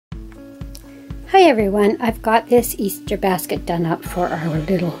Hi everyone, I've got this Easter basket done up for our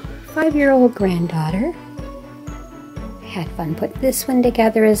little 5-year-old granddaughter. I had fun putting this one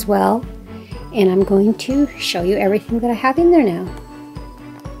together as well, and I'm going to show you everything that I have in there now.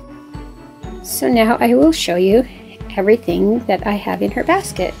 So now I will show you everything that I have in her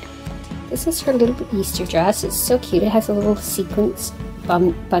basket. This is her little Easter dress. It's so cute. It has a little sequins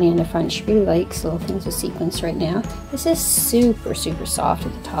bunny on the front. She really likes little things with sequins right now. This is super soft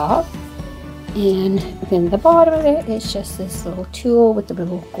at the top. And then the bottom of it is just this little tulle with the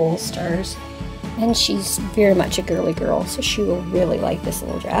little gold stars. And she's very much a girly girl, so she will really like this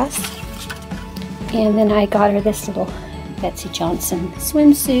little dress. And then I got her this little Betsy Johnson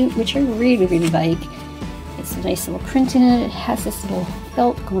swimsuit, which I really like. It's a nice little print in it. It has this little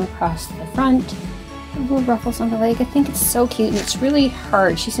belt going across the front, and little ruffles on the leg. I think it's so cute, and it's really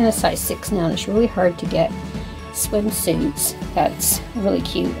hard. She's in a size 6 now, and it's really hard to get swimsuits that's really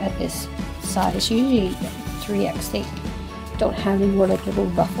cute at this size. Usually 3X, they don't have any more like little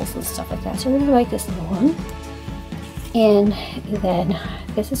ruffles and stuff like that, so I really like this little one. And then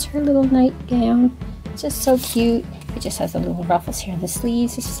this is her little nightgown. It's just so cute. It just has the little ruffles here in the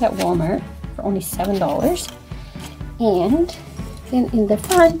sleeves. This is at Walmart for only $7. And then in the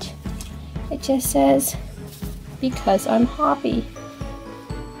front it just says, "Because I'm Hoppy."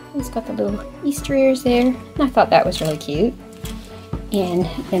 It's got the little Easter ears there, and I thought that was really cute. And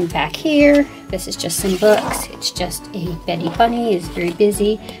then back here, this is just some books. It's just a Betty Bunny is very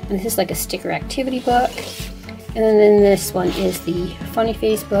busy, and this is like a sticker activity book. And then this one is the Funny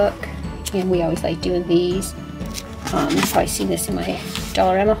Face book, and we always like doing these. You've probably seen this in my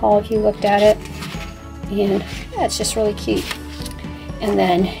Dollarama haul if you looked at it. And yeah, it's just really cute. And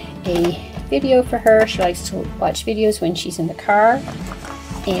then a video for her. She likes to watch videos when she's in the car.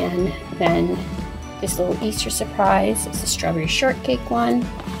 And then this little Easter surprise. It's the strawberry shortcake one.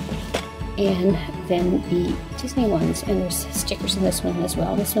 And then the Disney ones. And there's stickers in this one as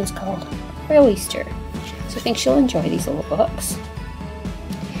well. This one's called Real Easter. So I think she'll enjoy these little books.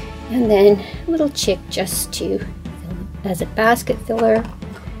 And then a little chick just to as a basket filler.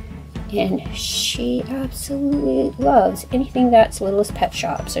 And she absolutely loves anything that's Littlest Pet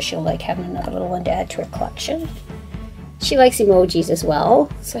Shop. So she'll like having another little one to add to her collection. She likes emojis as well,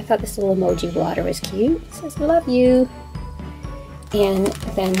 so I thought this little emoji blotter was cute. It says, "Love you." And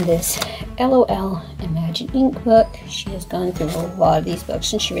then this LOL Imagine Ink book. She has gone through a lot of these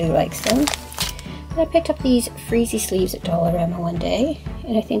books and she really likes them. And I picked up these freezy sleeves at Dollarama one day,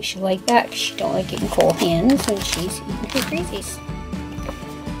 and I think she'll like that because she don't like getting cold hands when she's eating her freezies.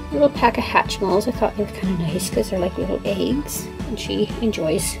 A little pack of Hatchimals. I thought they were kind of nice because they're like little eggs, and she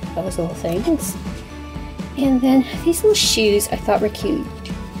enjoys those little things. And then these little shoes I thought were cute.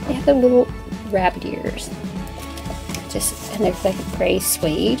 They have the little rabbit ears. And they're like a gray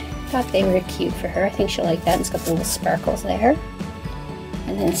suede. I thought they were cute for her. I think she'll like that. And it's got the little sparkles there.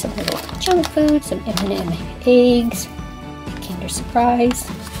 And then some little junk food, some M&M eggs, a Kinder Surprise,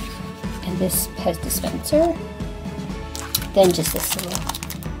 and this Pez dispenser. Then just this little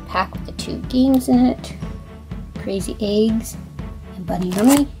pack with the 2 games in it, Crazy Eggs and Bunny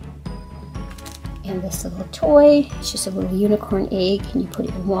Yummy. And this little toy, it's just a little unicorn egg, and you put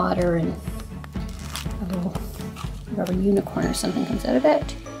it in water and a little rubber unicorn or something comes out of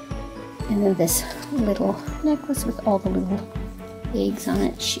it. And then this little necklace with all the little eggs on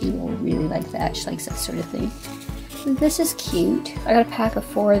it. She will really like that. She likes that sort of thing. And this is cute. I got a pack of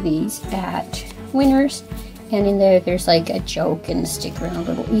 4 of these at Winners, and in there there's like a joke and a sticker and a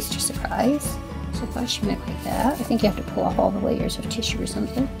little Easter surprise. So I thought she might like that. I think you have to pull off all the layers of tissue or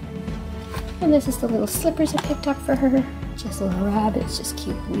something. And this is the little slippers I picked up for her. Just little rabbits, just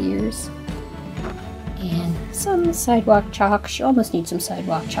cute little ears. And some sidewalk chalk. She almost needs some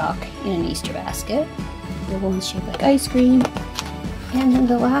sidewalk chalk in an Easter basket. Little ones shaped like ice cream. And then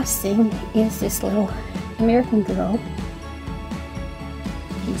the last thing is this little American Girl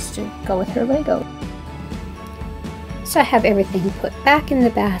piece to go with her Lego. So I have everything put back in the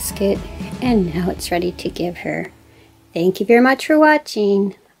basket, and now it's ready to give her. Thank you very much for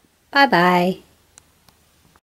watching. Bye-bye.